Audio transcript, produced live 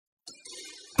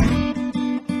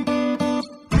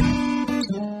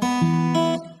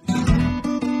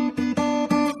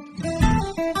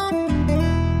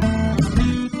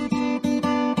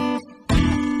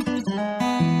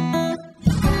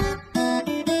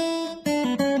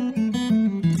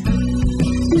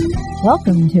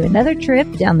Welcome to another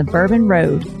trip down the Bourbon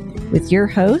Road with your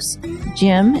hosts,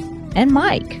 Jim and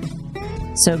Mike.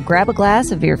 So grab a glass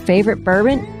of your favorite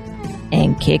bourbon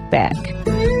and kick back.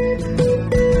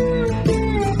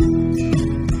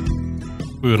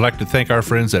 We would like to thank our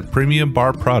friends at Premium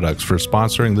Bar Products for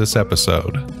sponsoring this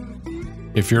episode.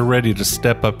 If you're ready to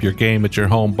step up your game at your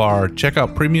home bar, check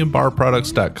out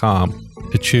PremiumBarProducts.com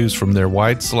to choose from their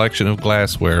wide selection of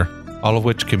glassware, all of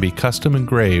which can be custom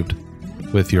engraved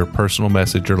with your personal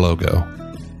message or logo.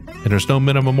 And there's no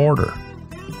minimum order.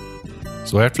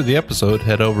 So after the episode,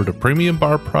 head over to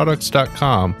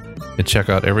PremiumBarProducts.com and check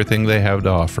out everything they have to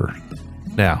offer.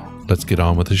 Now, let's get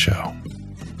on with the show.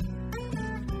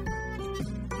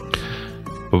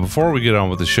 But before we get on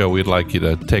with the show, we'd like you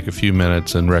to take a few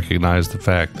minutes and recognize the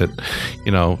fact that,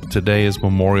 today is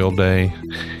Memorial Day.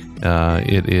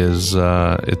 It's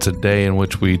a day in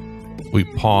which we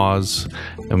pause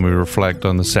and we reflect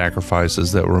on the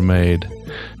sacrifices that were made.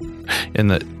 In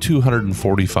the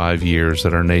 245 years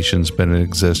that our nation's been in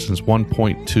existence,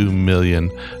 1.2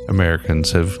 million Americans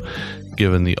have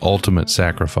given the ultimate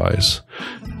sacrifice,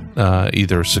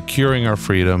 either securing our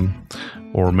freedom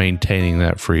or maintaining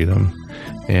that freedom.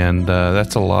 And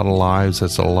that's a lot of lives.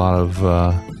 That's a lot of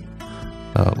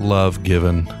love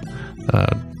given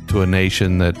to a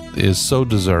nation that is so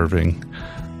deserving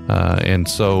and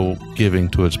so giving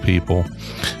to its people.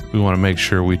 We want to make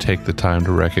sure we take the time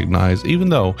to recognize, even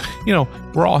though,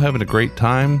 we're all having a great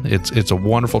time. It's a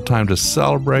wonderful time to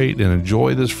celebrate and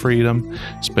enjoy this freedom,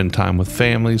 spend time with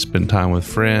family, spend time with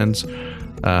friends,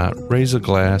 raise a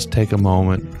glass, take a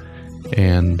moment,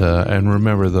 and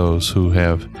remember those who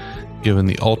have given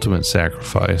the ultimate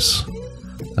sacrifice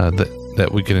that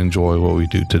we can enjoy what we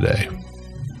do today.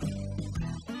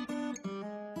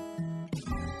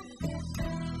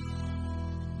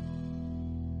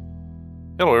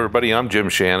 Hello, everybody. I'm Jim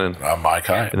Shannon. I'm Mike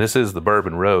Hyatt. And this is the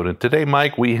Bourbon Road. And today,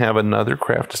 Mike, we have another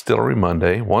Craft Distillery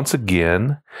Monday, once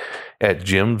again, at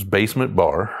Jim's Basement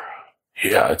Bar.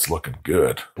 Yeah, it's looking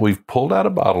good. We've pulled out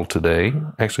a bottle today,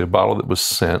 actually a bottle that was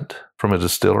sent from a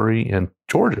distillery in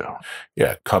Georgia.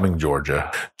 Yeah, Cumming,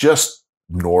 Georgia, just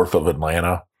north of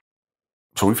Atlanta.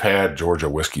 So we've had Georgia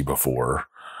whiskey before. A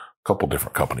couple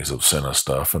different companies have sent us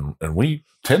stuff, and we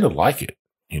tend to like it.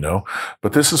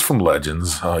 But this is from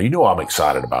Legends. I'm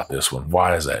excited about this one.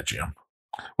 Why is that, Jim?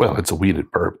 Well, it's a wheated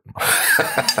bourbon.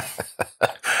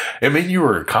 I mean, you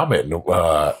were commenting,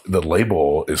 the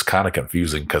label is kind of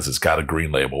confusing because it's got a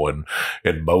green label, and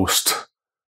most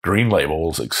green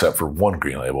labels, except for one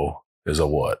green label, is a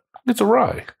what? It's a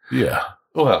rye. Yeah.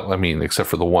 Well, I mean, except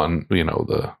for the one,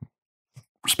 the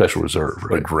special reserve,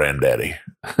 right? The granddaddy.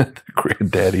 The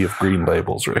granddaddy of green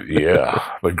labels, right? Yeah,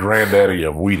 the granddaddy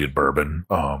of wheated bourbon.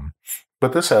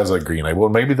 But this has a green label.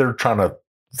 Maybe they're trying to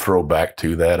throw back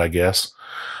to that, I guess.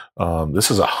 This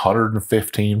is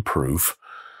 115 proof.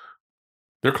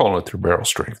 They're calling it their barrel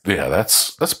strength. Yeah,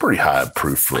 that's pretty high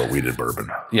proof for a wheated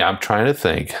bourbon. Yeah, I'm trying to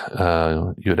think.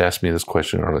 You had asked me this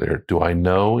question earlier. Do I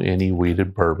know any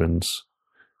wheated bourbons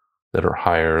that are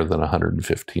higher than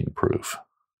 115 proof?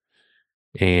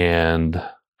 And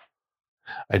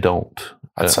I don't.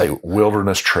 I'd say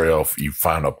Wilderness Trail, if you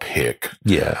find a pick.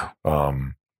 Yeah.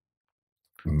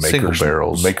 Single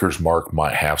barrels. Maker's Mark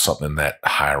might have something in that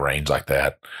high range like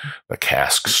that. The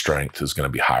cask strength is going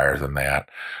to be higher than that.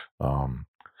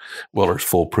 Weller's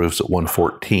full proof's at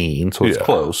 114, so it's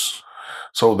close.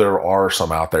 So there are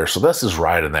some out there. So this is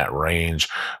right in that range.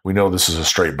 We know this is a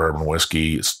straight bourbon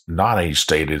whiskey. It's not age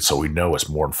stated, so we know it's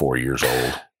more than 4 years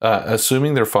old.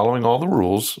 Assuming they're following all the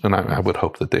rules, and I would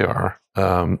hope that they are.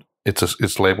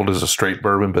 It's labeled as a straight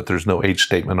bourbon, but there's no age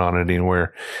statement on it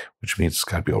anywhere, which means it's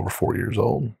got to be over 4 years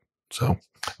old. So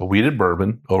a wheated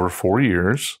bourbon over 4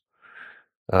 years.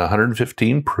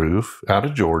 115 proof out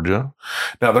of Georgia.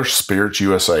 Now, their Spirits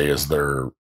USA is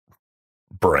their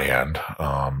brand,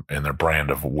 and their brand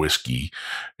of whiskey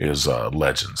is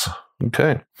Legends.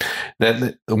 Okay.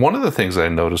 Now, one of the things I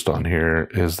noticed on here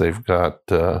is they've got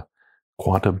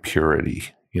quantum purity.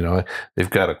 They've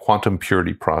got a quantum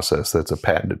purity process that's a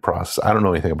patented process. I don't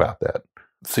know anything about that.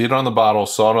 See it on the bottle,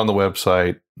 saw it on the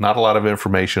website, not a lot of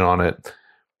information on it.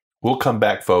 We'll come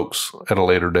back, folks, at a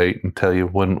later date and tell you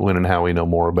when and how we know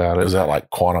more about it. Is that like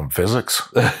quantum physics?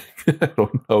 I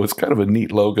don't know. It's kind of a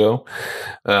neat logo.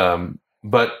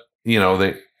 But,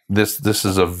 this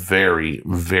is a very,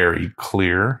 very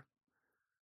clear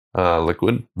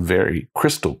liquid, very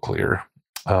crystal clear.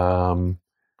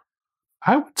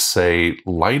 I would say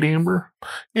light amber.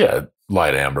 Yeah,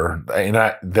 light amber. And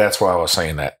that's why I was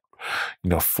saying that,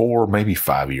 4, maybe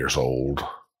 5 years old.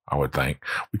 I would think.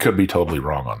 We could be totally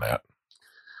wrong on that.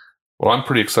 Well, I'm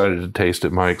pretty excited to taste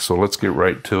it, Mike. So let's get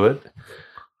right to it.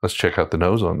 Let's check out the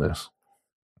nose on this.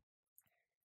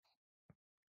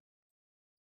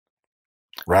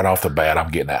 Right off the bat,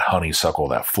 I'm getting that honeysuckle,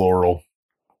 that floral.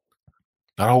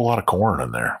 Not a whole lot of corn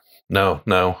in there. No,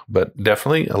 but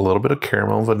definitely a little bit of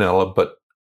caramel and vanilla, but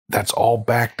that's all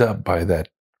backed up by that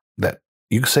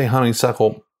you can say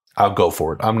honeysuckle, I'll go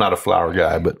for it. I'm not a flower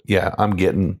guy, but yeah, I'm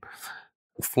getting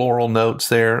floral notes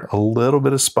there, a little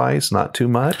bit of spice, not too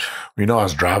much. You know, I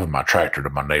was driving my tractor to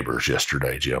my neighbor's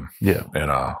yesterday, Jim. Yeah.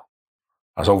 And I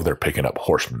was over there picking up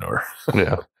horse manure.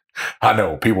 Yeah. I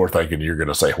know people are thinking you're going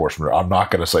to say horse manure. I'm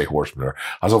not going to say horse manure.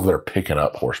 I was over there picking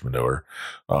up horse manure.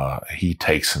 He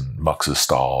takes and mucks his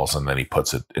stalls, and then he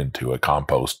puts it into a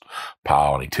compost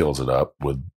pile and he tills it up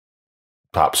with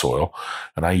topsoil.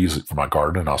 And I use it for my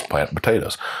garden, and I was planting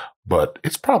potatoes. But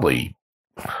it's probably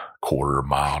a quarter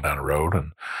mile down the road,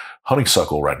 and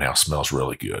honeysuckle right now smells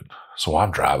really good. So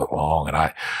I'm driving along, and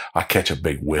I catch a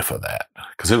big whiff of that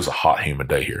because it was a hot, humid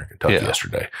day here in Kentucky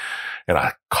yesterday. And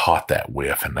I caught that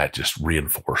whiff, and that just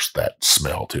reinforced that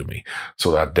smell to me.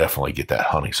 So I definitely get that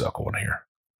honeysuckle in here.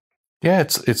 Yeah,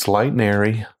 it's light and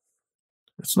airy.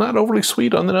 It's not overly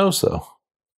sweet on the nose, though.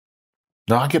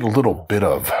 Now I get a little bit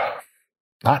of,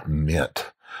 not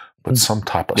mint, but some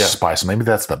type of spice. Maybe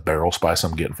that's the barrel spice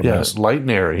I'm getting from this. Yeah, light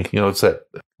and airy. You know, it's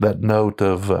that note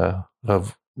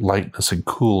of lightness and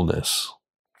coolness.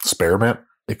 Spearmint?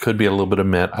 It could be a little bit of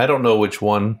mint. I don't know which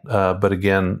one, but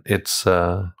again, it's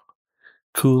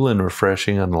cool and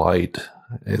refreshing and light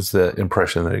is the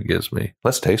impression that it gives me.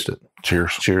 Let's taste it.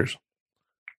 Cheers. Cheers.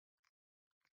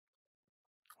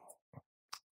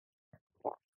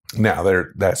 Now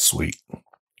that's sweet.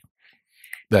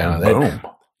 Boom.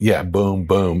 Yeah, boom,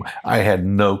 boom. I had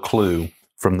no clue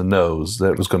from the nose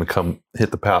that it was going to come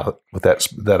hit the palate with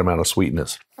that amount of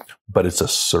sweetness, but it's a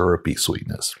syrupy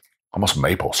sweetness. Almost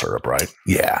maple syrup, right?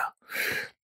 Yeah.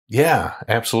 Yeah,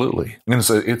 absolutely. And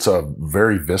it's a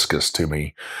very viscous to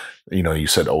me. You know, you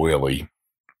said oily.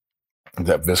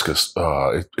 That viscous,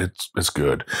 it's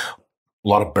good. A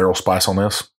lot of barrel spice on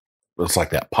this. It's like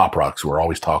that pop rocks we're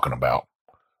always talking about.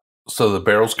 So the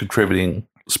barrel's contributing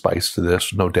spice to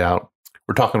this, no doubt.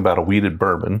 We're talking about a wheated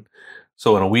bourbon.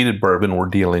 So in a wheated bourbon, we're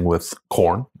dealing with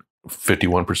corn,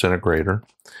 51% or greater,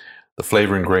 the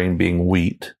flavoring grain being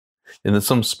wheat, and then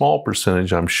some small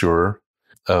percentage, I'm sure,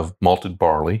 of malted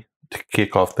barley to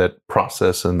kick off that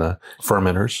process in the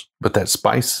fermenters. But that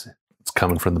spice, it's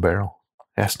coming from the barrel.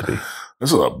 Has to be.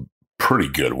 This is a pretty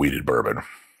good wheated bourbon.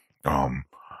 At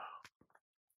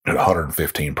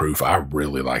 115 proof, I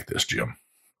really like this, Jim.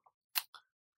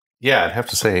 Yeah, I'd have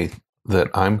to say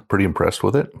that I'm pretty impressed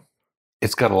with it.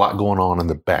 It's got a lot going on in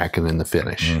the back and in the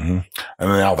finish. Mm-hmm. And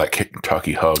now that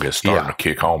Kentucky hug is starting to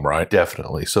kick home, right?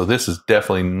 Definitely. So this is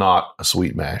definitely not a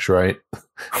sweet mash, right?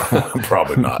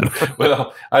 Probably not.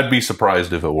 Well, I'd be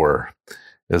surprised if it were,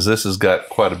 as this has got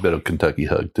quite a bit of Kentucky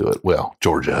hug to it. Well,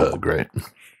 Georgia hug, right?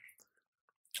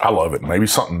 I love it. Maybe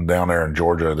something down there in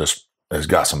Georgia has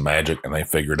got some magic, and they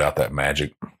figured out that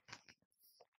magic,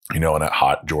 you know, in that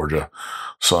hot Georgia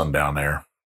sun down there.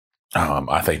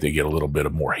 I think they get a little bit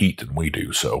of more heat than we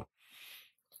do. So,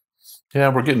 yeah,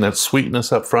 we're getting that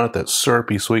sweetness up front, that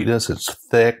syrupy sweetness. It's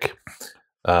thick.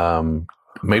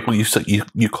 Maple,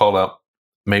 you called out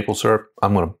maple syrup.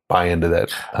 I'm going to buy into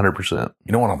that 100%.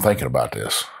 You know what I'm thinking about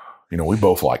this? You know, we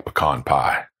both like pecan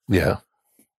pie. Yeah.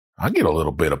 I get a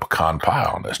little bit of pecan pie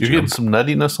on this. You're getting some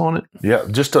nuttiness on it? Yeah,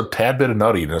 just a tad bit of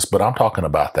nuttiness, but I'm talking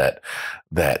about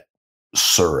that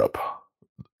syrup.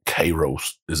 Cairo,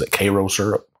 is it Cairo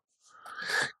syrup?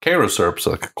 Cairo syrup's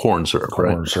like a corn syrup,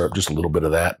 right? Corn syrup, just a little bit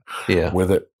of that yeah.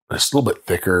 with it. It's a little bit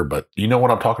thicker, but you know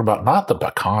what I'm talking about? Not the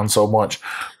pecan so much,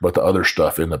 but the other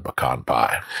stuff in the pecan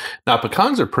pie. Now,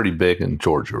 pecans are pretty big in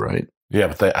Georgia, right? Yeah,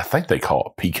 but I think they call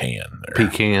it pecan there.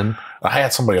 Pecan? I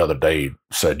had somebody the other day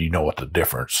said, you know what the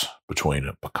difference between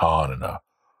a pecan and a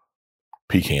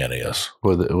pecan is?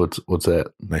 What's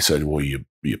that? And they said, well, you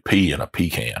pee in a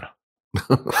pecan.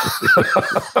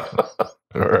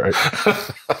 All right.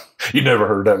 You never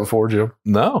heard that before, Jim?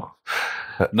 No,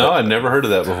 I never heard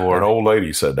of that before. An old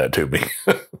lady said that to me.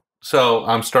 So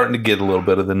I'm starting to get a little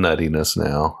bit of the nuttiness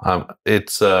now.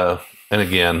 And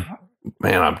again,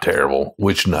 man, I'm terrible.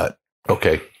 Which nut?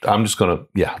 Okay, I'm just going to,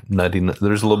 nuttiness.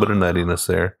 There's a little bit of nuttiness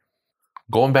there.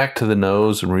 Going back to the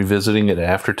nose and revisiting it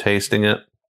after tasting it,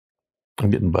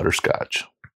 I'm getting butterscotch.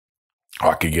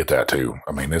 I could get that too.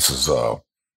 I mean, this is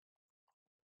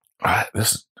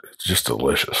it's just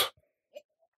delicious.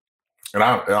 And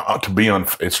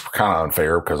it's kind of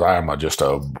unfair because I am just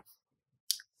a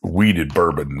weeded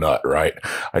bourbon nut, right?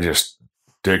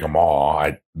 dig them all.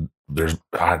 I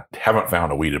haven't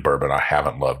found a weeded bourbon I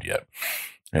haven't loved yet.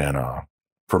 And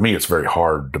for me, it's very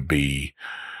hard to be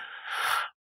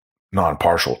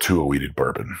non-partial to a weeded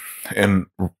bourbon. And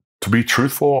to be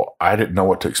truthful, I didn't know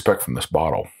what to expect from this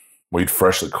bottle. We'd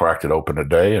freshly cracked it open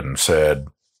today and said,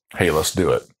 hey, let's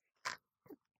do it.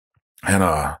 And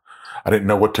I didn't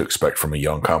know what to expect from a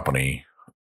young company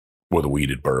with a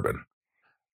weeded bourbon.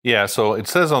 Yeah, so it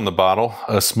says on the bottle,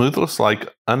 a smoothness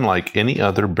unlike any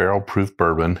other barrel-proof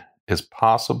bourbon is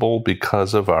possible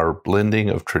because of our blending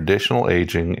of traditional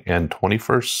aging and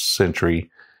 21st century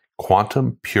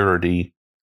quantum purity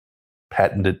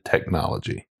patented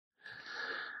technology.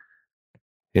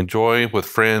 Enjoy with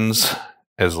friends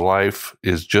as life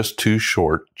is just too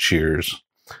short. Cheers.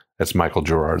 That's Michael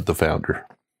Gerard, the founder.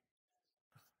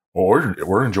 Well,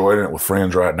 we're enjoying it with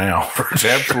friends right now.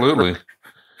 Absolutely.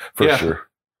 For sure.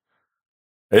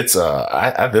 It's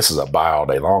this is a buy all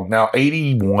day long. Now,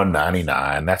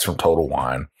 $81.99. That's from Total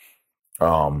Wine.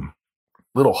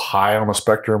 Little high on the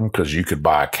spectrum because you could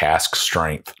buy a cask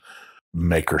strength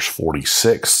Maker's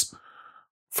 46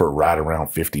 for right around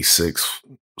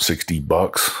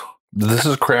 $56-$60. This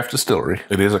is a craft distillery.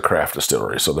 It is a craft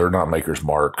distillery, so they're not Maker's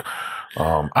Mark.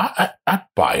 I'd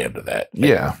buy into that.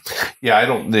 Yeah.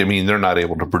 I mean, they're not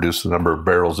able to produce the number of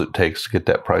barrels it takes to get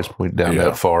that price point down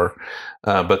that far.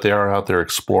 But they are out there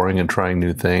exploring and trying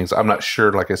new things. I'm not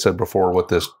sure, like I said before, what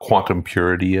this quantum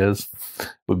purity is.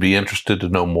 Would be interested to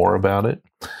know more about it.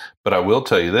 But I will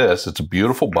tell you this, it's a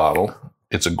beautiful bottle.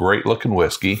 It's a great looking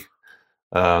whiskey.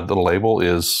 The label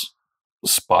is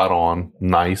spot on,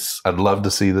 nice. I'd love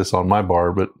to see this on my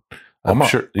bar, but I'm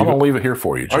sure I'm going to leave it here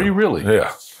for you, Jim. Are you really?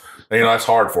 Yeah. That's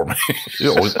hard for me.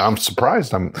 I'm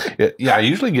surprised. I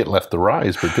usually get left the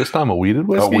rise, but this time a weeded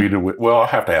whiskey. Well, I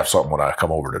have to have something when I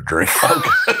come over to drink.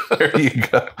 Okay, there you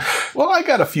go. Well, I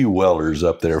got a few Wellers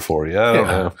up there for you. I don't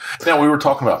know. Now, we were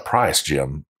talking about price,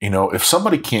 Jim. If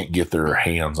somebody can't get their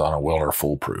hands on a Weller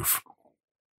Foolproof,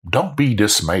 don't be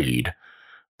dismayed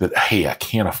that, hey, I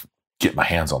can't get my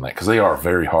hands on that, because they are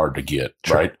very hard to get,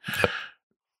 right?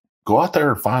 Go out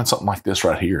there and find something like this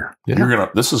right here. Yeah.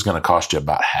 This is gonna cost you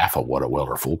about half of what a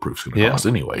Weller Foolproof is gonna cost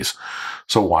anyways.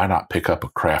 So why not pick up a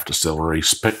craft distillery,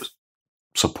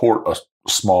 support a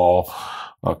small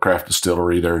craft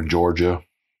distillery there in Georgia?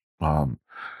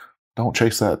 Don't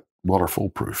chase that Weller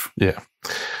Foolproof. Yeah.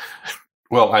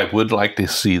 Well, I would like to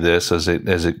see this as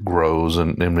it grows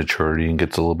and in maturity and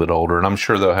gets a little bit older. And I'm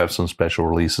sure they'll have some special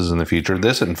releases in the future.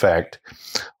 This, in fact,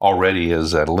 already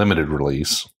is a limited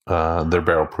release. They're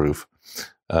barrel proof.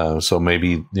 So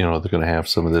maybe, they're going to have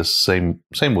some of this same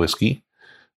whiskey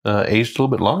aged a little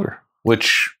bit longer,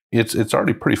 which it's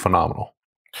already pretty phenomenal.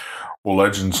 Well,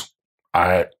 Legends,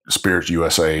 Spirits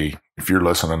USA, if you're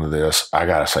listening to this, I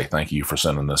got to say thank you for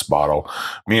sending this bottle.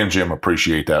 Me and Jim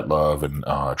appreciate that love and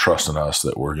trusting us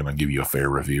that we're going to give you a fair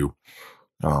review.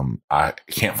 I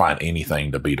can't find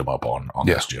anything to beat them up on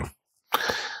this, Jim.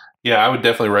 Yeah, I would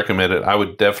definitely recommend it. I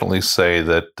would definitely say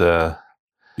that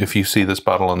if you see this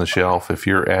bottle on the shelf, if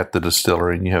you're at the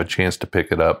distillery and you have a chance to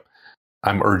pick it up,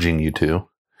 I'm urging you to.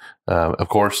 Of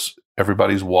course,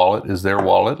 everybody's wallet is their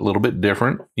wallet, a little bit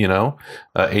different,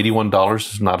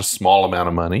 $81 is not a small amount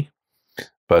of money.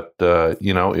 But,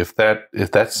 if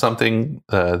that's something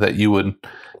that you'll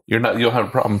have a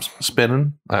problem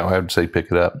spending, I would say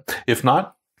pick it up. If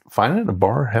not, find it in a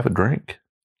bar, have a drink.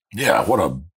 Yeah,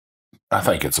 I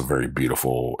think it's a very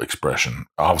beautiful expression.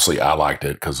 Obviously, I liked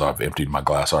it because I've emptied my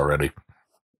glass already.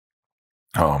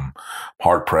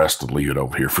 Hard pressed to leave it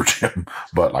over here for Jim.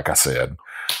 But like I said,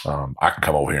 I can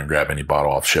come over here and grab any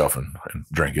bottle off the shelf and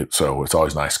drink it. So it's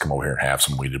always nice to come over here and have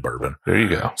some weeded bourbon. There you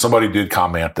go. Somebody did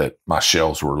comment that my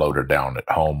shelves were loaded down at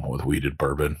home with weeded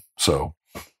bourbon. So,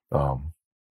 and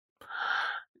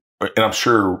I'm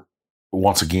sure,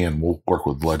 once again, we'll work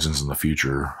with Legends in the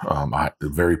future. A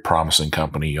very promising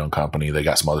company, young company. They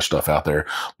got some other stuff out there.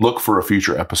 Look for a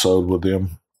future episode with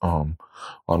them on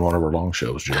one of our long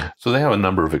shows, Jim. So they have a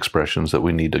number of expressions that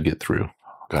we need to get through.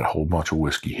 Got a whole bunch of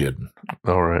whiskey hidden.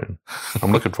 All right.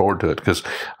 I'm looking forward to it because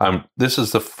this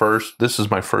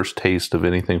is my first taste of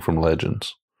anything from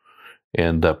Legends,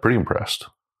 and pretty impressed.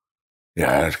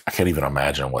 Yeah, I can't even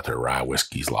imagine what their rye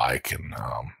whiskey's like and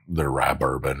their rye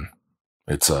bourbon.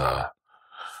 It's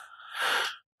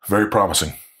very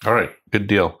promising. All right. Good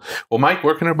deal. Well, Mike,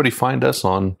 where can everybody find us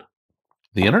on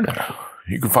the internet?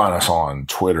 You can find us on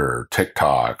Twitter,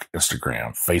 TikTok,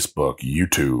 Instagram, Facebook,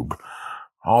 YouTube,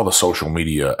 all the social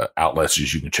media outlets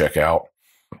you can check out.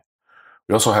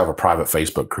 We also have a private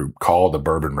Facebook group called the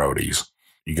Bourbon Roadies.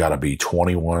 You got to be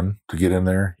 21 to get in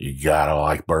there. You got to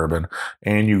like bourbon,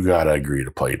 and you got to agree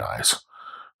to play nice.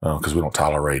 because we don't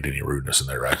tolerate any rudeness in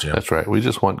there, right, Jim? That's right. We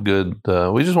just want good.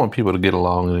 We just want people to get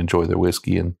along and enjoy their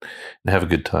whiskey and have a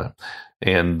good time.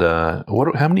 And how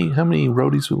many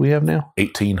roadies do we have now?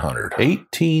 1,800.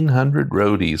 1,800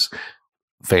 roadies.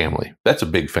 Family. That's a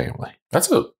big family.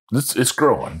 It's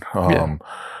growing.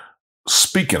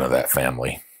 Speaking of that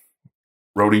family,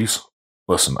 roadies.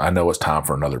 Listen, I know it's time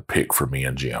for another pick for me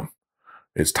and Jim.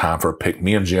 It's time for a pick.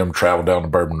 Me and Jim traveled down the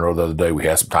Bourbon Road the other day. We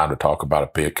had some time to talk about a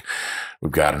pick.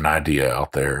 We've got an idea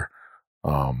out there.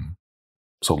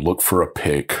 So look for a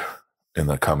pick in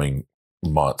the coming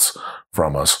months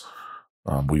from us.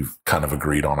 We've kind of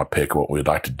agreed on a pick, what we'd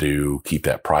like to do, keep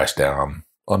that price down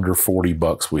under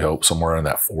 $40. We hope somewhere in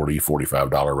that $40,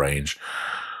 $45 range.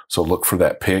 So look for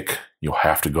that pick. You'll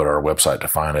have to go to our website to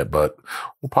find it, but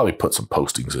we'll probably put some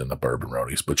postings in the Bourbon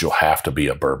Roadies, but you'll have to be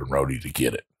a Bourbon Roadie to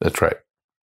get it. That's right.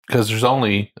 Because there's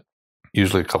only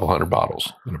usually a couple hundred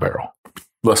bottles in a barrel.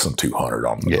 Less than 200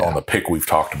 on the pick we've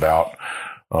talked about.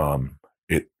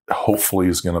 It hopefully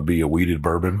is going to be a wheated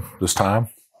bourbon this time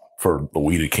for the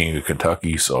Wheated King of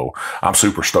Kentucky. So I'm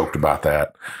super stoked about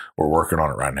that. We're working on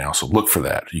it right now. So look for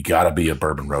that. You got to be a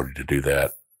Bourbon Roadie to do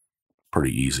that.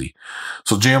 Pretty easy.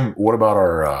 So Jim, what about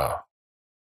our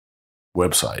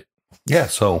website? Yeah.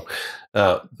 So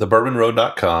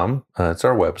thebourbonroad.com, it's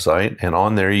our website. And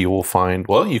on there you will find,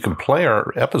 you can play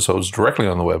our episodes directly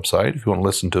on the website if you want to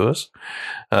listen to us.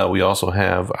 We also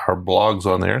have our blogs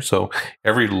on there. So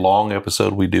every long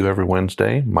episode we do every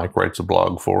Wednesday, Mike writes a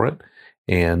blog for it.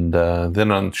 And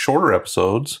then on shorter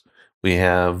episodes, we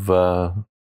have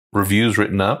reviews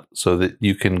written up so that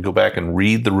you can go back and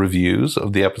read the reviews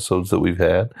of the episodes that we've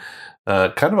had.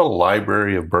 Kind of a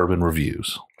library of bourbon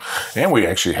reviews. And we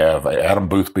actually have Adam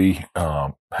Boothby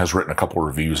has written a couple of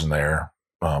reviews in there.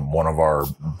 One of our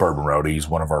Bourbon Roadies,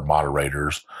 one of our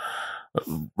moderators,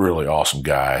 really awesome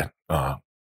guy,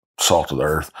 salt of the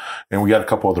earth. And we got a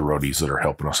couple other roadies that are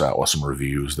helping us out with some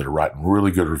reviews that are writing really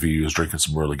good reviews, drinking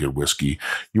some really good whiskey.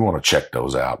 You want to check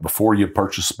those out. Before you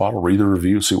purchase a bottle, read the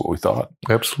review, see what we thought.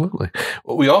 Absolutely.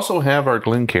 Well, we also have our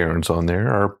Glencairns on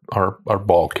there, our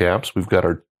ball caps. We've got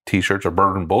our T-shirts, our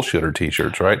Bourbon Bullshitter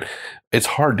T-shirts, right? It's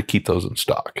hard to keep those in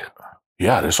stock.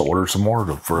 Yeah, just order some more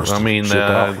for us. I mean,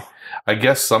 I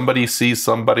guess somebody sees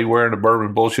somebody wearing a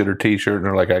Bourbon Bullshitter T-shirt and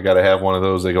they're like, I got to have one of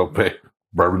those. They go, pay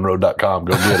bourbonroad.com,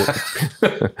 go get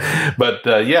it. But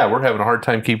we're having a hard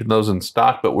time keeping those in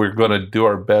stock, but we're going to do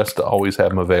our best to always have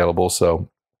them available. So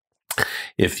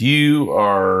if you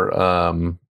are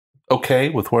okay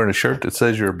with wearing a shirt that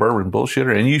says you're a Bourbon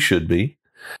Bullshitter, and you should be,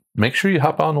 make sure you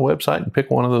hop on the website and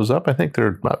pick one of those up. I think they're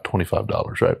about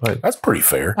 $25, right? That's pretty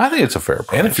fair. I think it's a fair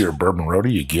price. And if you're a Bourbon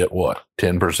Roadie, you get what?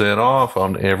 10% off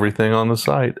on everything on the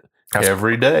site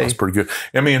every day. That's pretty good.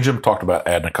 And me and Jim talked about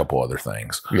adding a couple other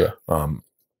things. Yeah. I'll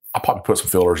probably put some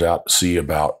fillers out to see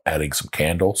about adding some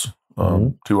candles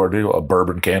to our deal, a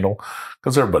bourbon candle,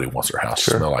 because everybody wants their house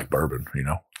to smell like bourbon.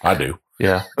 I do.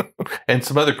 Yeah. And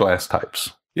some other glass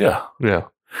types. Yeah. Yeah.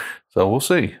 So we'll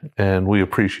see. And we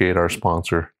appreciate our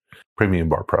sponsor, Premium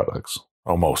Bar Products.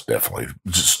 Oh, most definitely.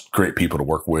 Just great people to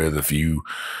work with. If you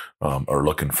are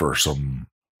looking for some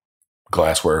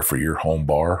glassware for your home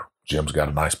bar, Jim's got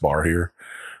a nice bar here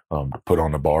to put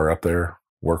on the bar up there.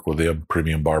 Work with them,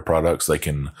 Premium Bar Products. They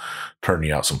can turn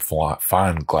you out some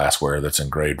fine glassware that's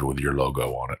engraved with your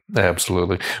logo on it.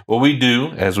 Absolutely. Well, we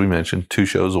do, as we mentioned, 2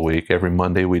 shows a week. Every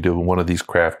Monday, we do one of these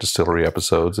craft distillery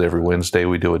episodes. Every Wednesday,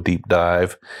 we do a deep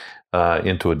dive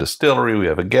into a distillery. We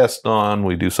have a guest on.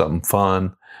 We do something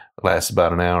fun. It lasts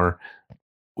about an hour.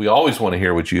 We always want to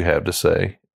hear what you have to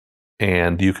say,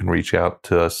 and you can reach out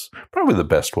to us. Probably the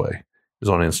best way is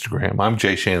on Instagram. I'm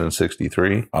Jay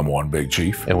Shannon63. I'm One Big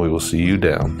Chief. And we will see you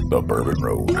down the Bourbon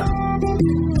Road.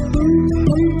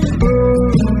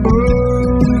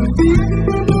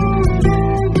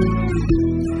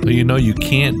 Well, you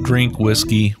can't drink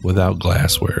whiskey without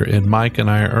glassware. And Mike and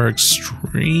I are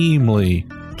extremely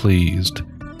pleased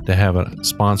to have a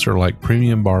sponsor like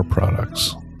Premium Bar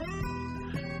Products.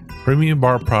 Premium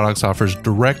Bar Products offers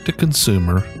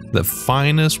direct-to-consumer the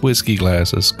finest whiskey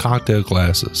glasses, cocktail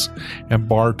glasses, and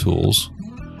bar tools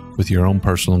with your own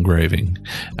personal engraving.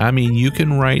 I mean, you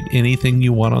can write anything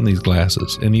you want on these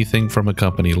glasses, anything from a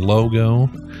company logo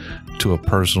to a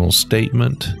personal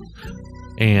statement,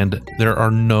 and there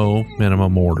are no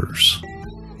minimum orders.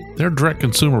 Their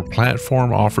direct-consumer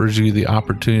platform offers you the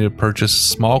opportunity to purchase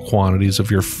small quantities of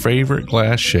your favorite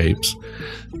glass shapes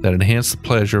that enhance the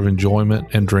pleasure of enjoyment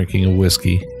and drinking of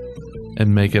whiskey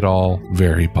and make it all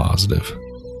very positive.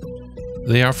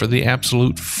 They offer the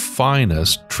absolute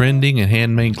finest trending and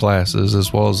handmade glasses,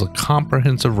 as well as a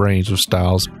comprehensive range of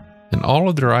styles And all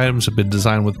of their items have been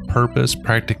designed with purpose,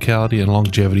 practicality, and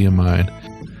longevity in mind.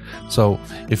 So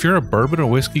if you're a bourbon or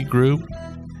whiskey group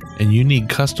and you need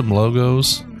custom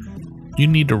logos, you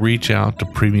need to reach out to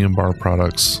Premium Bar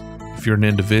Products. If you're an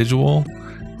individual,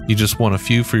 you just want a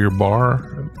few for your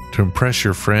bar to impress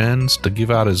your friends, to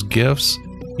give out as gifts,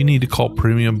 you need to call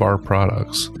Premium Bar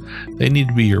Products. They need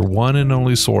to be your one and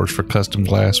only source for custom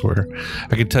glassware.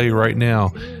 I can tell you right now,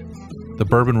 the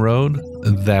Bourbon Road,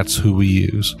 that's who we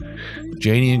use.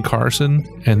 Janie and Carson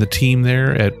and the team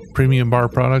there at Premium Bar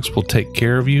Products will take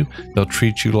care of you. They'll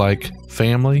treat you like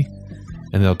family,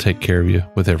 and they'll take care of you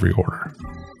with every order.